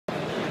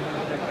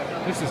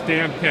This is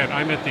Dan Pitt.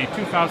 I'm at the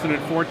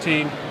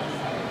 2014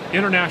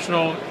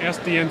 International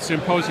SDN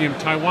Symposium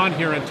Taiwan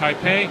here in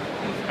Taipei,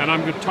 and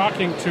I'm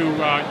talking to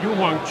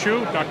Yu-Hwang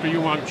Chu, Dr.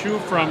 Yu-Hwang Chu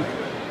from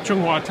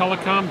Chunghwa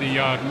Telecom, the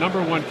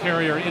 #1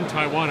 carrier in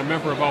Taiwan, a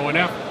member of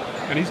ONF,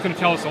 and he's going to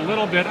tell us a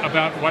little bit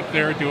about what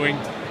they're doing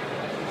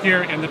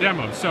here in the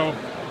demo. So,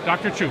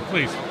 Dr. Chu,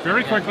 please,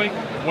 very quickly,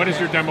 what is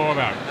your demo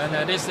about?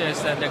 And this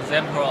is an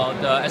example of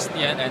the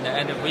SDN and the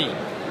NFV.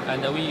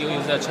 And we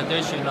use a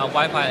traditional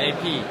Wi-Fi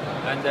AP,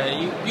 and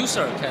the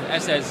user can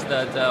access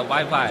the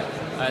Wi-Fi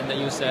and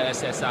use the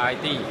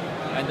SSID.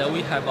 And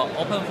we have an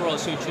open flow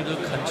switch to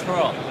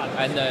control,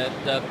 and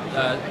the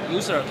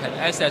user can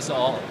access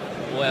or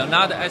will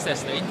not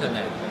access the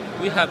internet.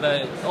 We have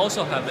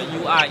also have a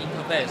UI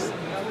interface,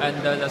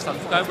 and the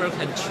subscriber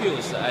can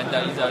choose and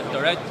either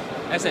direct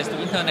access to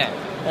internet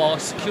or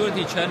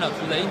security channel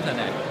to the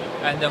internet.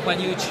 And when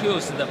you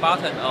choose the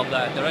button of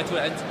the direct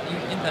to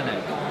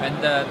internet,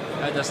 and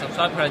the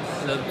subscriber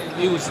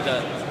use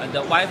the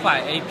Wi-Fi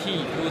AP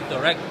to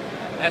direct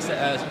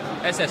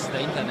access the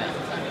internet.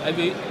 And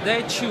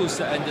they choose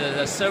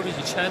the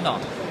service channel,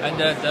 and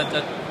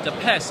the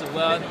path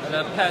will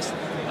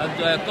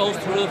go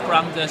through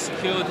from the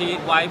security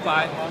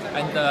Wi-Fi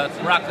and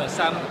block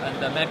some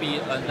and maybe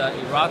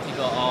erotic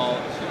or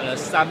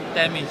some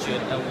damaged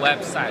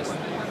websites.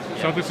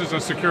 So this is a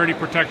security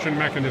protection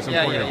mechanism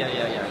for you.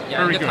 Yeah.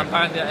 Very and good.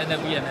 combine the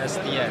NFV and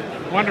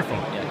SDN. Wonderful.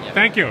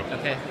 Thank you.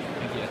 Okay.